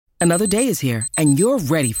Another day is here, and you're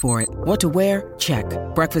ready for it. What to wear? Check.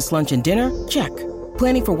 Breakfast, lunch, and dinner? Check.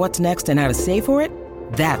 Planning for what's next and how to save for it?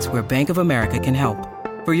 That's where Bank of America can help.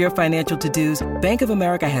 For your financial to-dos, Bank of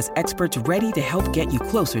America has experts ready to help get you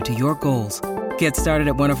closer to your goals. Get started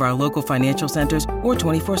at one of our local financial centers or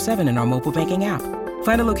 24/7 in our mobile banking app.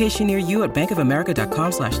 Find a location near you at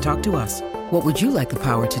bankofamerica.com/talktous. What would you like the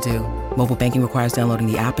power to do? Mobile banking requires downloading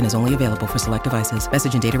the app and is only available for select devices.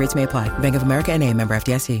 Message and data rates may apply. Bank of America N.A., member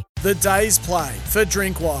FDIC. The Day's Play for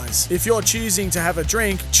Drinkwise. If you're choosing to have a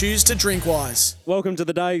drink, choose to Drinkwise. Welcome to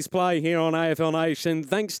the Day's Play here on AFL Nation.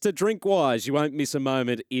 Thanks to Drinkwise, you won't miss a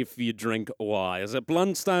moment if you drink wise. At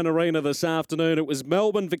Blundstone Arena this afternoon, it was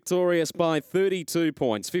Melbourne victorious by 32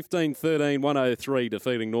 points, 15-13, 103,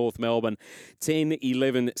 defeating North Melbourne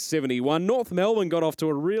 10-11-71. North Melbourne got off to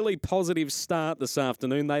a really positive start this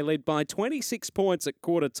afternoon. They led by 26 points at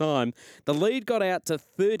quarter time. The lead got out to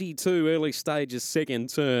 32 early stages second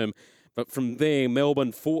term. But from there,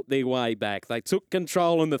 Melbourne fought their way back. They took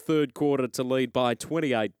control in the third quarter to lead by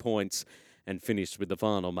 28 points and finished with the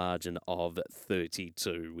final margin of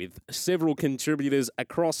 32, with several contributors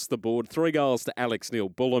across the board. 3 goals to Alex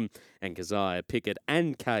Neil-Bullen and Keziah Pickett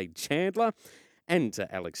and Cade Chandler, and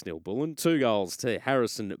to Alex Neil-Bullen. 2 goals to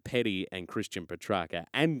Harrison Petty and Christian Petrarca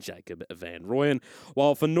and Jacob Van Rooyen.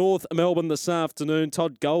 While for North Melbourne this afternoon,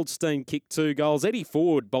 Todd Goldstein kicked 2 goals. Eddie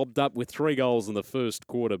Ford bobbed up with 3 goals in the first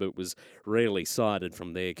quarter, but was rarely sided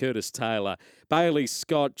from there. Curtis Taylor, Bailey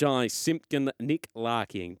Scott, Jai Simpkin, Nick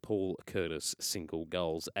Larkey and Paul Curtis single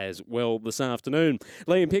goals as well this afternoon.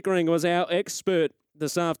 Liam Pickering was our expert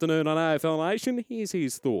this afternoon on AFL Nation. Here's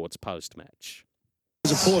his thoughts post-match. It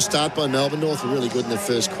was a poor start by Melbourne. North were really good in the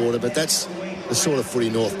first quarter, but that's the sort of footy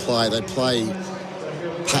North play. They play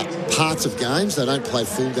parts of games. They don't play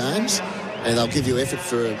full games, and they'll give you effort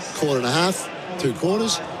for a quarter and a half, 2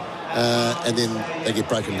 quarters, and then they get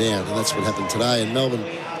broken down, and that's what happened today. And Melbourne,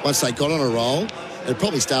 once they got on a roll, it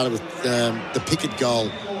probably started with the Pickett goal,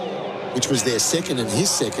 which was their second and his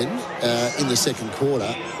second in the second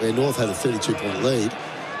quarter, where North had a 32-point lead.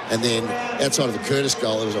 And then outside of the Curtis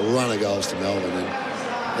goal, there was a run of goals to Melbourne.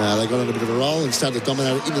 And they got on a bit of a roll and started to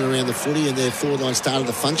dominate in and around the footy, and their forward line started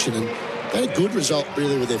to function. And they had a good result,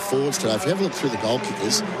 really, with their forwards today. If you have a look through the goal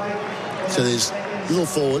kickers, so there's little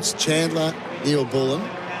forwards, Chandler, Neil-Bullen,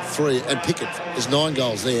 3, and Pickett. There's 9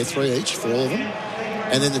 goals there, 3 each for all of them.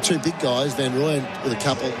 And then the 2 big guys, Van Rooyen with a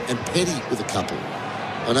couple and Petty with a couple.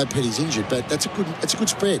 I know Petty's injured, but that's a good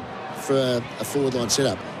spread for a forward line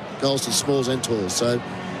setup. Goals to smalls and talls. So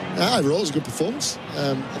overall, it was a good performance.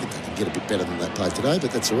 I think they can get a bit better than they played today,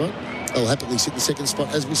 but that's all right. They'll happily sit in the second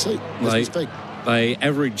spot as we speak. They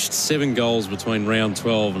averaged 7 goals between round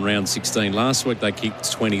 12 and round 16. Last week they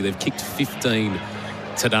kicked 20. They've kicked 15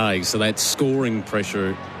 today. So that scoring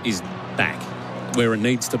pressure is back where it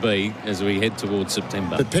needs to be as we head towards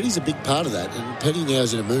September. But Petty's a big part of that, and Petty now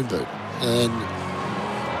is in a moon boot. And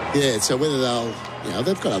yeah, so whether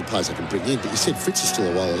they've got other players they can bring in, but you said Fritz is still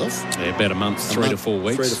a while off. Yeah, about a month, 3 to 4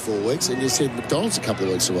 weeks. 3 to 4 weeks, and you said McDonald's a couple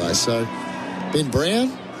of weeks away. So Ben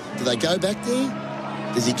Brown, do they go back there?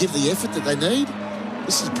 Does he give the effort that they need?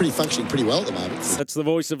 This is functioning pretty well at the moment. That's the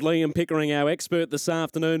voice of Liam Pickering, our expert this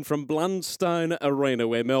afternoon from Blundstone Arena,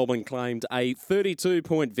 where Melbourne claimed a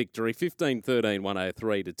 32-point victory, 15-13,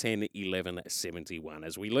 103 to 10-11-71.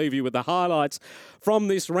 As we leave you with the highlights from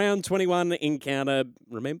this round 21 encounter,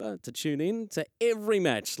 remember to tune in to every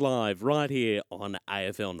match live right here on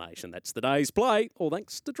AFL Nation. That's the Day's Play, all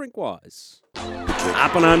thanks to Drinkwise.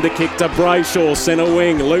 Up and under kick to Brayshaw, centre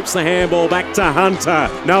wing, loops the handball back to Hunter.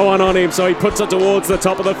 No one on him, so he puts it towards the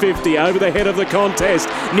top of the 50, over the head of the contest.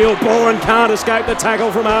 Neil-Bullen can't escape the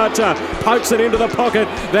tackle from Archer, pokes it into the pocket.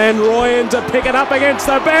 Van Rooyen to pick it up against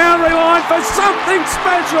the boundary line for something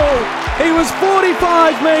special. He was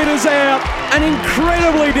 45 metres out, an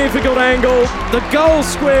incredibly difficult angle. The goal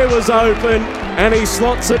square was open, and he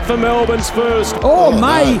slots it for Melbourne's first.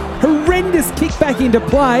 May, horrendous kick back into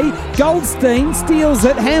play. Goldstein steals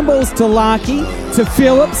it, handballs to Larkey, to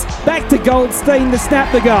Phillips, back to Goldstein to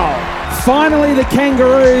snap the goal. Finally, the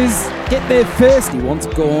Kangaroos get their first. He wants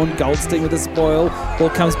gone. Goldstein with a spoil. Ball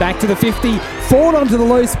comes back to the 50. Ford onto the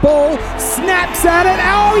loose ball. Snaps at it.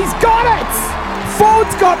 Oh, he's got it!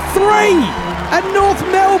 Ford's got 3. And North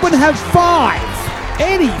Melbourne have 5.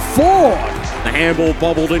 Eddie Ford. The handball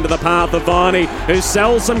bobbled into the path of Viney, who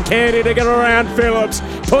sells some candy to get around Phillips.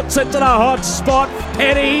 Puts it to the hot spot.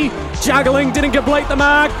 Petty juggling, didn't complete the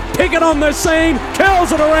mark. Pickett on the scene,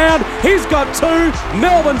 curls it around. He's got 2,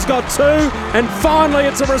 Melbourne's got 2, and finally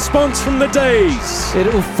it's a response from the D's.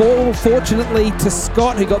 It will fall, fortunately, to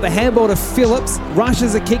Scott, who got the handball to Phillips.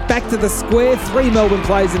 Rushes a kick back to the square. 3 Melbourne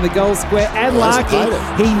players in the goal square. And Larkey,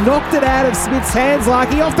 he knocked it out of Smith's hands.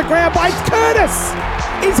 Larkey off the ground by Curtis.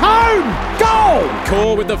 He's home! Goal!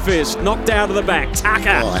 Core with the fist, knocked out of the back.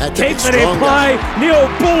 Tucker keeps it in stronger. play. Neil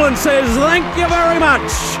Bullen says, thank you very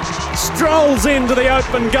much. Strolls into the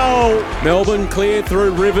open goal. Melbourne clear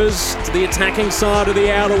through Rivers to the attacking side of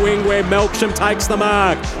the outer wing where Melksham takes the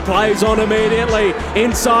mark. Plays on immediately.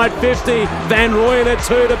 Inside 50. Van Rooyen at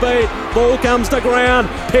 2 to beat. Ball comes to ground.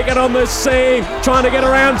 Pickett on the seam. Trying to get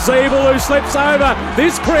around Zeeble, who slips over.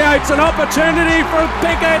 This creates an opportunity for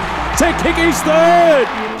Pickett to kick his third.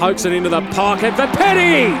 Pokes it into the pocket for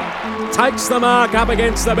Petty. Takes the mark up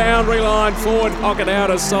against the boundary line. Forward pocket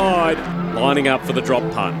outer side. Lining up for the drop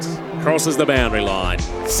punt. Crosses the boundary line.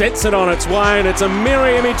 Sets it on its way, and it's a mirror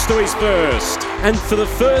image to his first. And for the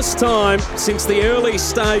first time since the early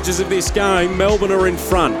stages of this game, Melbourne are in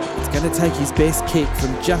front. It's going to take his best kick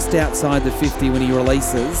from just outside the 50 when he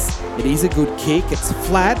releases. It is a good kick. It's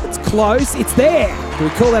flat. It's close. It's there. Do we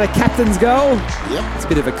call that a captain's goal? Yep. It's a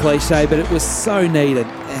bit of a cliche, but it was so needed.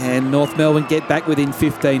 And North Melbourne get back within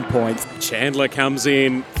 15 points. Chandler comes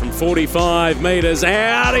in from 45 metres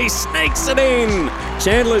out. He sneaks it in.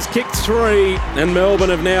 Chandler's kicked 3, and Melbourne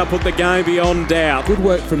have now put the game beyond doubt. Good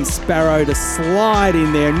work from Sparrow to slide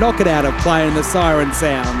in there, knock it out of play, and the siren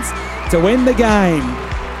sounds to win the game.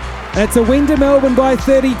 And it's a win to Melbourne by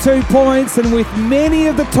 32 points, and with many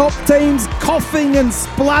of the top teams coughing and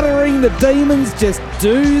spluttering, the Demons just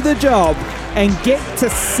do the job and get to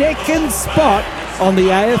second spot on the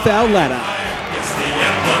AFL ladder. It's the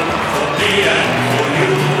emblem for me and for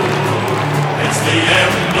you. It's the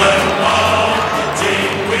emblem